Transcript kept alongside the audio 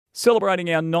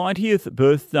Celebrating our 90th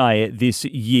birthday this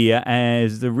year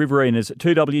as the Riverinas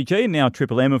 2WG and now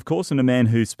Triple M, of course, and a man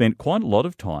who spent quite a lot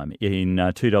of time in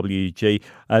 2WG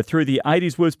through the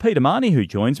 80s was Peter Marnie, who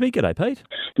joins me. G'day, Pete.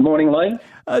 Good morning, Lee.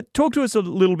 Talk to us a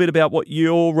little bit about what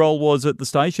your role was at the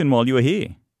station while you were here.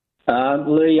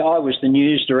 Lee, I was the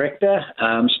news director,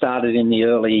 started in the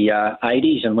early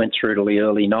 80s and went through to the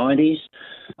early 90s.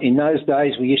 In those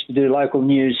days, we used to do local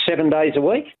news 7 days a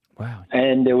week. Wow.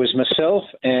 And there was myself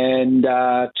and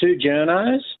two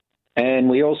journos, and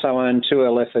we also owned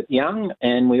 2LF at Young,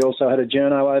 and we also had a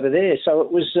journo over there. So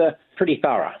it was pretty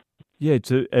thorough. Yeah, it's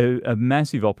a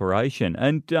massive operation.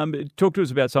 And talk to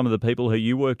us about some of the people who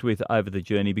you worked with over the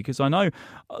journey, because I know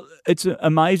it's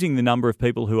amazing the number of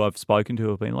people who I've spoken to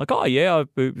have been like, oh, yeah,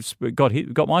 I've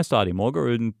got my start in Wagga,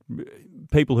 and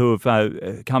people who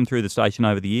have come through the station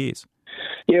over the years.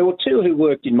 Yeah, well, two who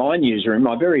worked in my newsroom,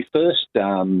 my very first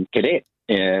cadet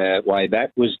way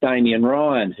back was Damien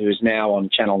Ryan, who is now on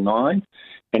Channel 9.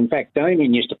 In fact,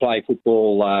 Damien used to play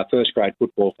football, first-grade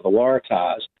football for the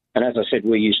Waratahs. And as I said,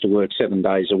 we used to work 7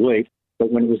 days a week.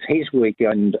 But when it was his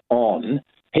weekend on,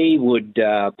 he would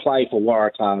play for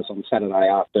Waratahs on Saturday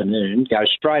afternoon, go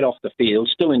straight off the field,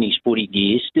 still in his footy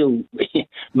gear, still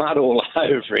mud all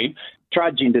over him,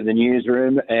 trudge into the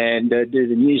newsroom and do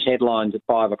the news headlines at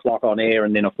 5 o'clock on air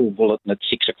and then a full bulletin at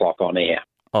 6 o'clock on air.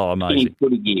 Oh, amazing. In his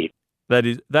footy gear.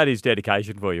 That is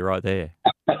dedication for you right there.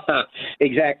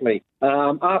 Exactly.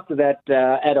 After that,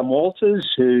 Adam Walters,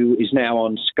 who is now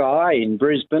on Sky in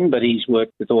Brisbane, but he's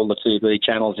worked with all the TV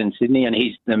channels in Sydney, and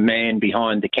he's the man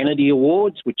behind the Kennedy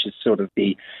Awards, which is sort of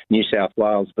the New South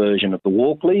Wales version of the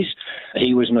Walkleys.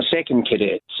 He was my second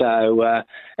cadet. So,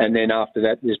 and then after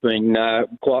that, there's been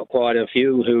quite a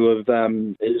few who have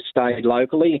stayed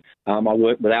locally. I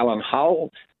worked with Alan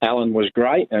Hull. Alan was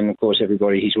great, and of course,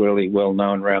 he's really well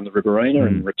known around the Riverina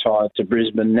and retired to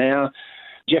Brisbane now.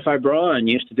 Jeff O'Brien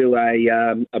used to do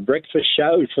a breakfast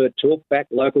show for Talkback,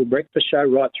 local breakfast show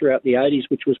right throughout the 80s,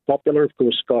 which was popular. Of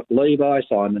course, Scott Levi,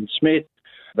 Simon Smith.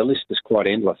 The list is quite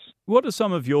endless. What are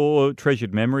some of your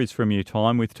treasured memories from your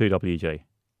time with 2WG?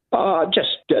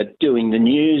 Just doing the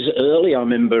news early. I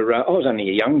remember I was only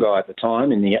a young guy at the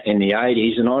time in the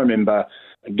 80s, and I remember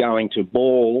going to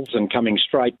balls and coming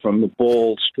straight from the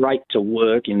ball straight to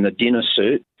work in the dinner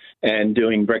suit and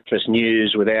doing breakfast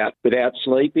news without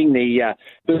sleeping. The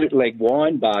bootleg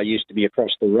wine bar used to be across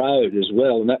the road as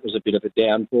well, and that was a bit of a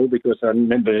downfall because I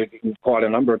remember quite a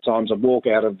number of times I'd walk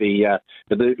out of the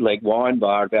bootleg wine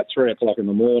bar about 3 o'clock in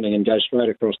the morning and go straight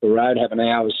across the road, have an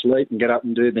hour's sleep and get up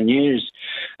and do the news.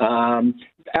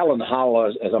 Alan Hull,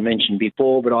 as I mentioned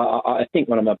before, but I think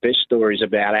one of my best stories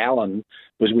about Alan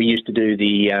was we used to do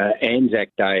the Anzac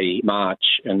Day march,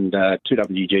 and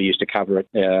 2WG used to cover it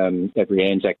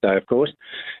every Anzac Day, of course,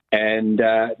 and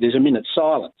there's a minute's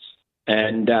silence.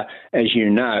 And as you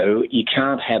know, you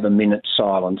can't have a minute's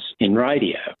silence in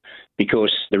radio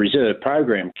because the reserve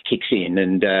program kicks in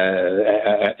and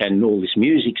all this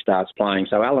music starts playing.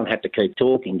 So Alan had to keep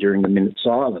talking during the minute's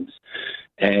silence.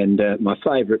 And my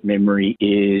favourite memory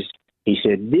is he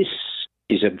said, "This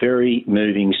is a very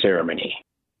moving ceremony.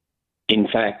 In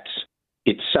fact,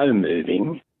 it's so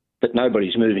moving that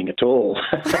nobody's moving at all."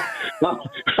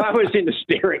 I was in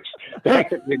hysterics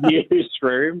back at the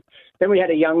newsroom. Then we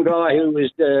had a young guy who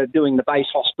was doing the base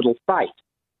hospital fete,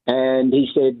 and he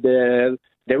said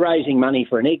they're raising money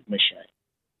for an egg machine.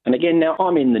 And again, now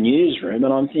I'm in the newsroom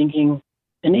and I'm thinking,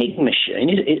 an egg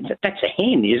machine? That's a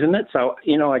hen, isn't it? So,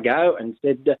 I go and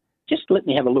said, just let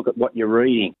me have a look at what you're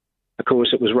reading. Of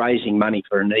course, it was raising money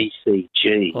for an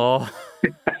ECG. Oh.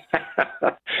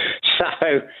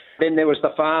 So then there was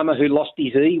the farmer who lost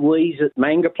his iwis at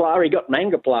Mangapla. He got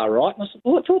Mangapla right. And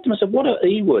I thought to myself, what are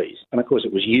iwis? And of course,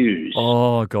 it was ewes.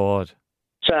 Oh, God.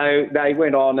 So they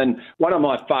went on, and one of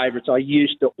my favourites, I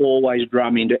used to always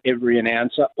drum into every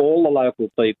announcer. All the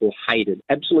local people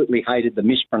absolutely hated the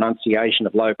mispronunciation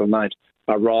of local names.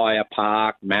 Araya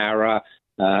Park, Mara,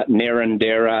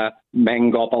 Nerendera,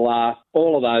 Mangopala,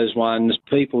 all of those ones.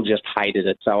 People just hated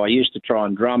it. So I used to try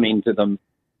and drum into them,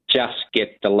 just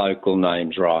get the local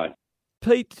names right.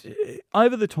 Pete,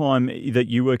 over the time that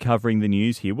you were covering the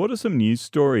news here, what are some news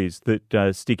stories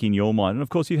that stick in your mind? And, of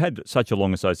course, you had such a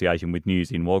long association with news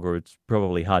in Wagga, it's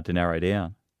probably hard to narrow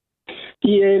down.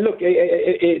 Yeah, look,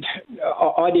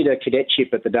 I did a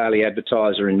cadetship at the Daily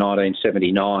Advertiser in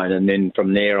 1979, and then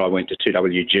from there I went to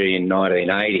 2WG in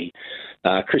 1980.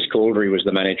 Chris Caldery was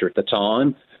the manager at the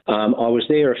time. I was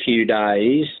there a few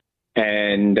days,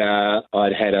 and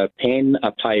I'd had a pen,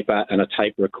 a paper and a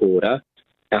tape recorder.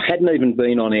 I hadn't even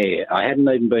been on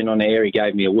air. He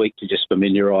gave me a week to just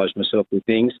familiarise myself with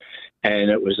things, and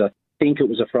it was think it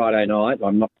was a Friday night.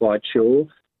 I'm not quite sure.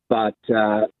 But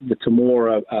the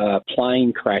Temora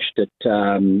plane crashed at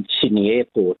Sydney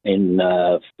Airport in,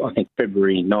 I think,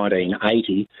 February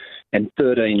 1980, and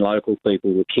 13 local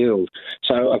people were killed.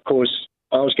 So, of course,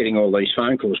 I was getting all these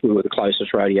phone calls. We were the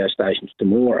closest radio station to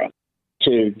Temora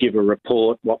to give a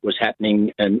report, what was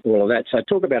happening and all of that. So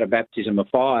talk about a baptism of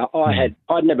fire.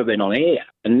 I'd never been on air,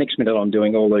 and next minute I'm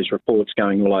doing all these reports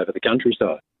going all over the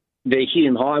countryside. The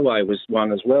Hume Highway was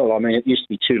one as well. I mean, it used to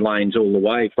be 2 lanes all the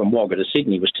way from Wagga to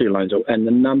Sydney was 2 lanes, and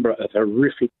the number of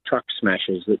horrific truck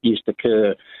smashes that used to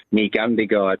occur near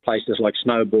Gundagai, places like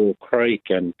Snowball Creek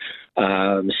and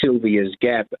Sylvia's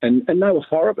Gap, and they were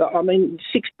horrible. I mean,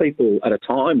 6 people at a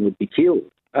time would be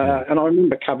killed. And I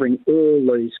remember covering all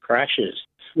these crashes,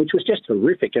 which was just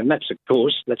horrific. And that's, of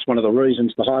course, that's one of the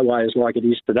reasons the highway is like it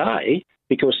is today,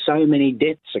 because so many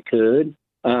deaths occurred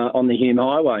on the Hume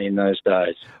Highway in those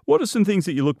days. What are some things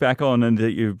that you look back on and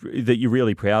that you're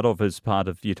really proud of as part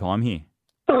of your time here?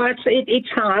 Oh, it's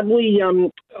hard.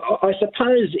 I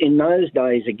suppose in those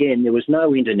days, again, there was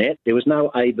no internet, there was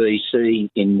no ABC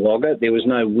in Wagga, there was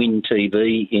no Win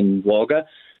TV in Wagga.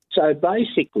 So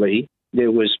basically,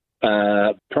 there was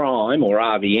Prime, or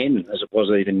RVN as it was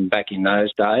even back in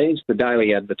those days, the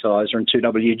Daily Advertiser and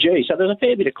 2WG. So there's a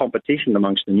fair bit of competition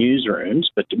amongst the newsrooms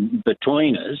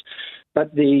between us.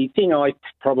 But the thing I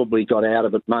probably got out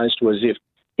of it most was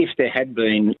if there had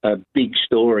been a big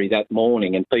story that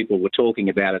morning and people were talking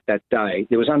about it that day,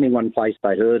 there was only one place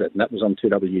they heard it, and that was on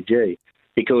 2WG.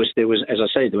 Because there was, as I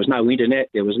said, there was no internet,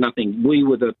 there was nothing. We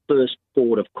were the first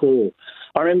port of call.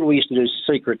 I remember we used to do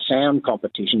secret sound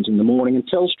competitions in the morning, and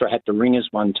Telstra had to ring us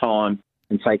one time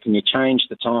and say, can you change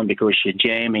the time because you're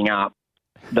jamming up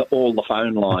all the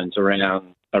phone lines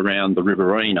around the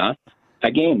Riverina.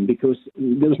 Again, because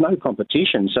there was no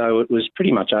competition, so it was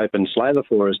pretty much open slather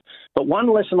for us. But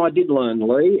one lesson I did learn,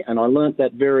 Lee, and I learnt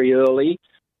that very early,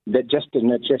 that just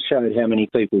showed how many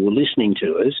people were listening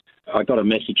to us. I got a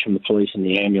message from the police and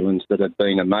the ambulance that had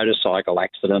been a motorcycle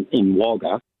accident in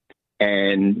Wagga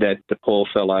and that the poor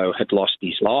fellow had lost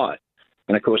his life.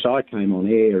 And, of course, I came on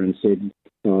air and said,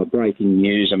 breaking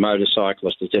news, a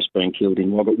motorcyclist has just been killed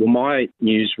in Wagga. Well, my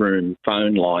newsroom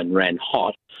phone line ran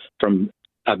hot from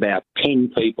about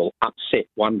 10 people upset,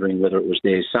 wondering whether it was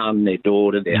their son, their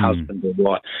daughter, their husband, their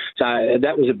wife. So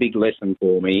that was a big lesson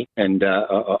for me, and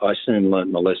I soon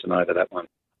learned my lesson over that one.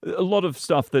 A lot of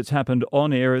stuff that's happened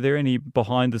on air. Are there any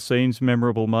behind-the-scenes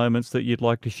memorable moments that you'd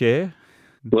like to share?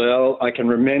 Well, I can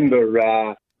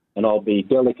remember, and I'll be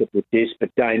delicate with this,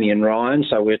 but Damien Ryan,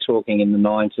 so we're talking in the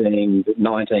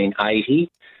 1980,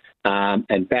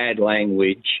 and bad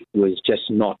language was just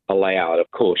not allowed.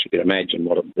 Of course, you could imagine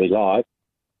what it would be like.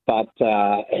 But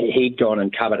he'd gone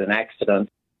and covered an accident,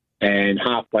 and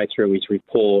halfway through his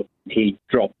report, he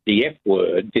dropped the F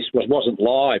word. This wasn't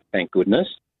live, thank goodness.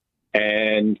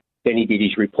 And then he did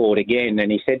his report again,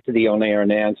 and he said to the on-air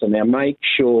announcer, now make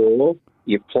sure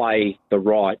you play the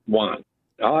right one.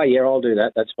 Oh, yeah, I'll do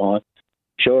that. That's fine.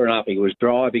 Sure enough, he was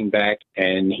driving back,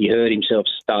 and he heard himself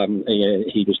stun.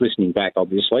 He was listening back,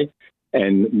 obviously,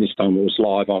 and this time it was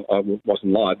live. It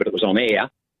wasn't live, but it was on air.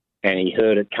 And he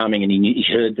heard it coming, and he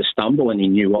heard the stumble, and he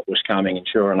knew what was coming. And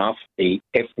sure enough, the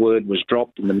F word was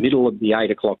dropped in the middle of the 8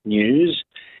 o'clock news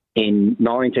in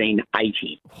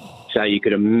 1980. So you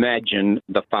could imagine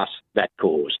the fuss that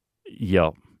caused.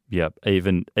 Yep.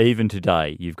 Even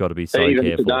today, you've got to be so careful.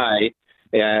 Even today,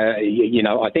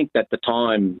 I think at the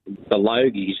time, the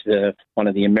Logies, one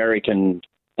of the American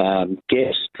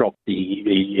guests, dropped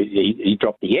he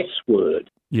dropped the S word.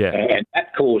 Yeah. And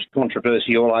that caused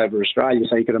controversy all over Australia,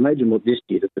 so you can imagine what this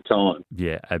did at the time.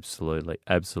 Yeah, absolutely.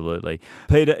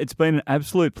 Peter, it's been an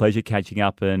absolute pleasure catching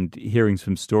up and hearing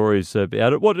some stories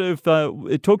about it.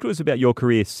 Talk to us about your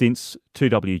career since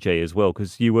 2WG as well,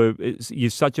 because you're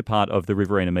such a part of the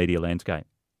Riverina media landscape.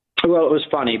 Well, it was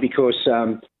funny because,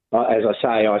 as I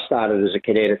say, I started as a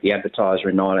cadet at the Advertiser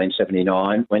in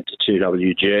 1979, went to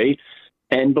 2WG,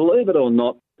 and believe it or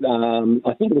not,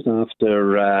 I think it was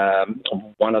after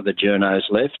one of the journos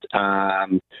left,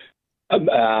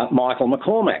 Michael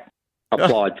McCormack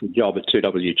applied for the job at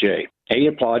 2WG. He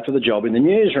applied for the job in the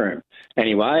newsroom.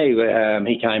 Anyway,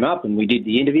 he came up and we did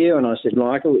the interview, and I said,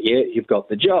 Michael, yeah, you've got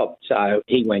the job. So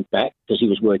he went back because he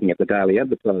was working at the Daily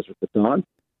Advertiser at the time.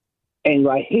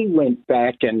 Anyway, he went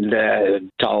back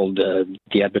and told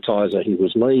the Advertiser he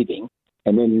was leaving,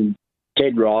 and then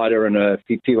Ted Ryder and a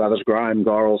few others, Graham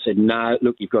Gorrell, said, no,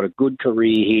 look, you've got a good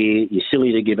career here. You're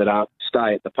silly to give it up.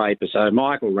 Stay at the paper. So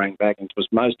Michael rang back and was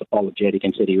most apologetic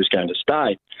and said he was going to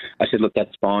stay. I said, look,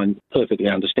 that's fine. Perfectly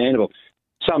understandable.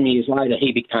 some years later,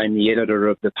 he became the editor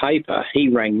of the paper. He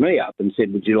rang me up and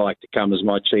said, would you like to come as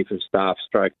my chief of staff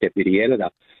stroke deputy editor?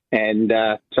 And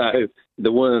so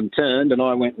the worm turned, and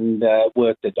I went and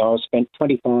worked at. I spent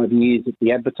 25 years at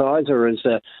the Advertiser as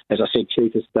I said,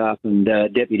 chief of staff and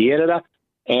deputy editor.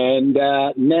 And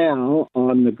now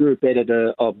I'm the group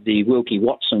editor of the Wilkie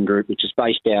Watson Group, which is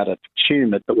based out of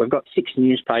Tumut. But we've got 6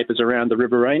 newspapers around the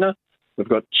Riverina. We've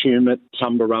got Tumut,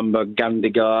 Tumbarumba,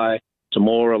 Gundagai,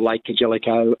 Temora, Lake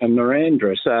Kajelico and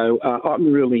Narandra. So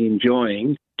I'm really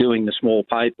enjoying doing the small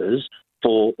papers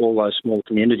for all those small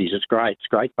communities. It's great. It's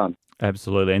great fun.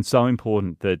 Absolutely. And so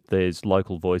important that there's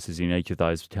local voices in each of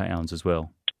those towns as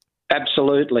well.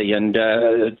 Absolutely. And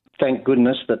thank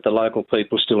goodness that the local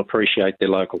people still appreciate their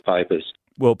local papers.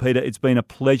 Well, Peter, it's been a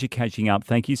pleasure catching up.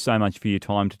 Thank you so much for your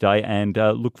time today, and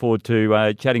look forward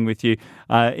to chatting with you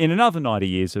in another 90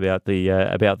 years about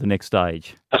the next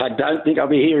stage. I don't think I'll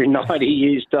be here in 90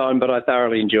 years' time, but I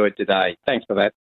thoroughly enjoyed today. Thanks for that.